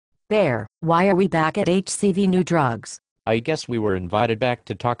Bear, why are we back at HCV new drugs? I guess we were invited back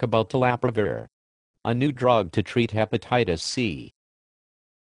to talk about Telaprevir, a new drug to treat hepatitis C.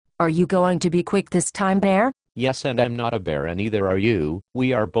 Are you going to be quick this time, Bear? Yes, and I'm not a bear and neither are you,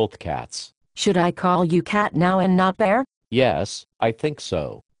 we are both cats. Should I call you Cat now and not Bear? Yes, I think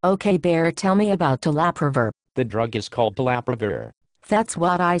so. Okay, Bear, tell me about Telaprevir. The drug is called Telaprevir. That's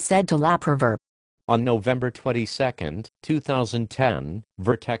what I said, Telaprevir. On November 22, 2010,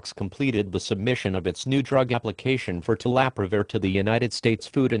 Vertex completed the submission of its new drug application for Telaprevir to the United States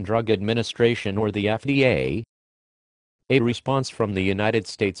Food and Drug Administration, or the FDA. A response from the United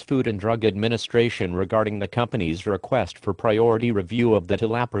States Food and Drug Administration regarding the company's request for priority review of the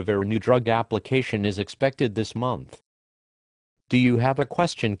Telaprevir new drug application is expected this month. Do you have a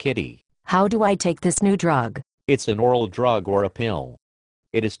question, Kitty? How do I take this new drug? It's an oral drug or a pill.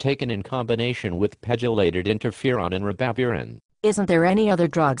 It is taken in combination with Pegylated interferon and Ribavirin. Isn't there any other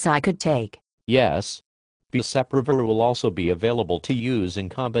drugs I could take? Yes. Telaprevir will also be available to use in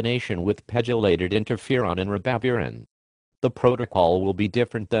combination with Pegylated interferon and Ribavirin. The protocol will be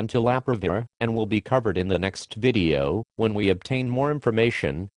different than Telaprevir and will be covered in the next video when we obtain more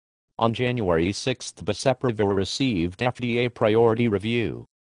information. On January 6, Telaprevir received FDA priority review.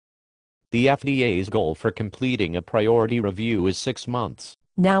 The FDA's goal for completing a priority review is 6 months.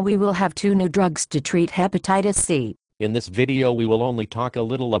 Now we will have 2 new drugs to treat hepatitis C. In this video we will only talk a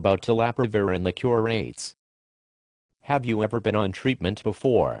little about Telaprevir and the cure rates. Have you ever been on treatment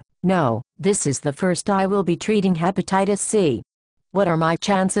before? No, this is the first I will be treating hepatitis C. What are my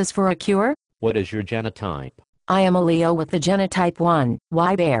chances for a cure? What is your genotype? I am a Leo with the genotype 1.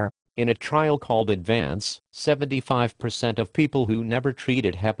 Why, Bear? In a trial called Advance, 75% of people who never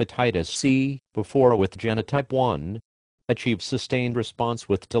treated hepatitis C before with genotype 1 achieved sustained response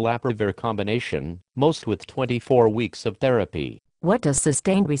with Telaprevir combination, most with 24 weeks of therapy. What does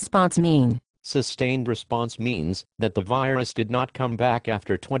sustained response mean? Sustained response means that the virus did not come back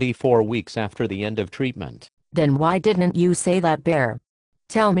after 24 weeks after the end of treatment. Then why didn't you say that, Bear?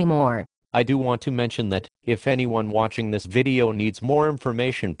 Tell me more. I do want to mention that, if anyone watching this video needs more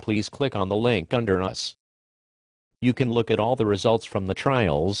information, please click on the link under us. You can look at all the results from the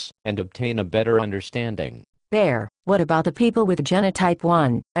trials and obtain a better understanding. Bear, what about the people with genotype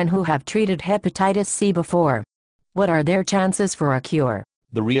 1 and who have treated hepatitis C before? What are their chances for a cure?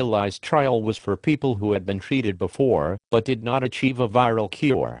 The realized trial was for people who had been treated before but did not achieve a viral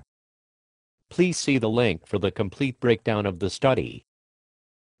cure. Please see the link for the complete breakdown of the study.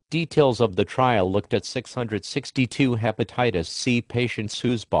 Details of the trial looked at 662 hepatitis C patients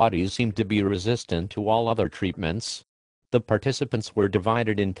whose bodies seemed to be resistant to all other treatments. The participants were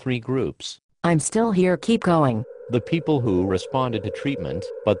divided in 3 groups. I'm still here, keep going. The people who responded to treatment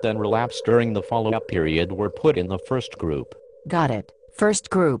but then relapsed during the follow-up period were put in the first group. Got it.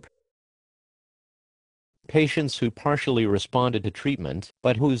 First group. Patients who partially responded to treatment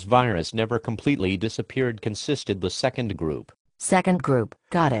but whose virus never completely disappeared consisted the second group. Second group,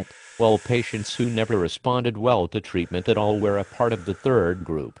 got it. While patients who never responded well to treatment at all were a part of the third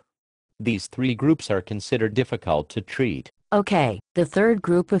group. These 3 groups are considered difficult to treat. Okay, the third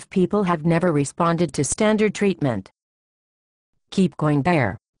group of people have never responded to standard treatment. Keep going,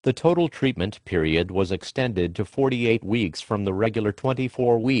 Bear. The total treatment period was extended to 48 weeks from the regular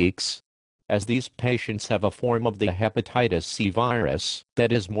 24 weeks, as these patients have a form of the hepatitis C virus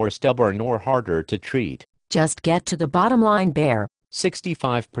that is more stubborn or harder to treat. Just get to the bottom line, Bear.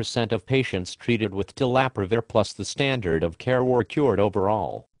 65% of patients treated with Telaprevir plus the standard of care were cured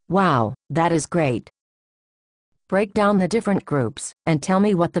overall. Wow, that is great. Break down the different groups and tell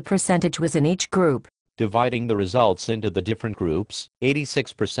me what the percentage was in each group. Dividing the results into the different groups,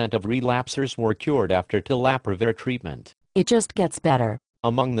 86% of relapsers were cured after Telaprevir treatment. It just gets better.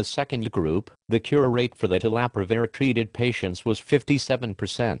 Among the second group, the cure rate for the Telaprevir treated patients was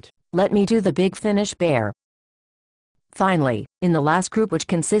 57%. Let me do the big finish, Bear. Finally, in the last group, which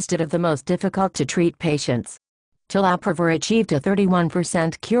consisted of the most difficult to treat patients, Telaprevir achieved a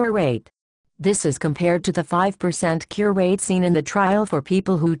 31% cure rate. This is compared to the 5% cure rate seen in the trial for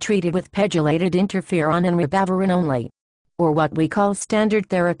people who treated with Pegylated interferon and Ribavirin only, or what we call standard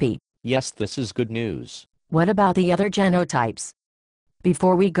therapy. Yes, this is good news. What about the other genotypes?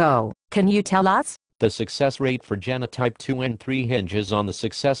 Before we go, can you tell us? The success rate for genotype 2 and 3 hinges on the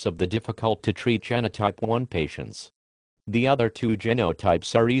success of the difficult-to-treat genotype 1 patients. The other 2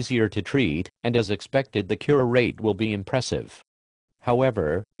 genotypes are easier to treat, and as expected the cure rate will be impressive.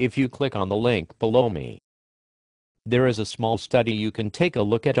 However, if you click on the link below me, there is a small study you can take a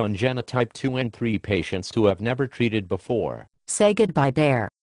look at on genotype 2 and 3 patients who have never treated before. Say goodbye, Bear.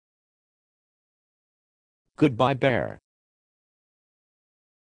 Goodbye, Bear.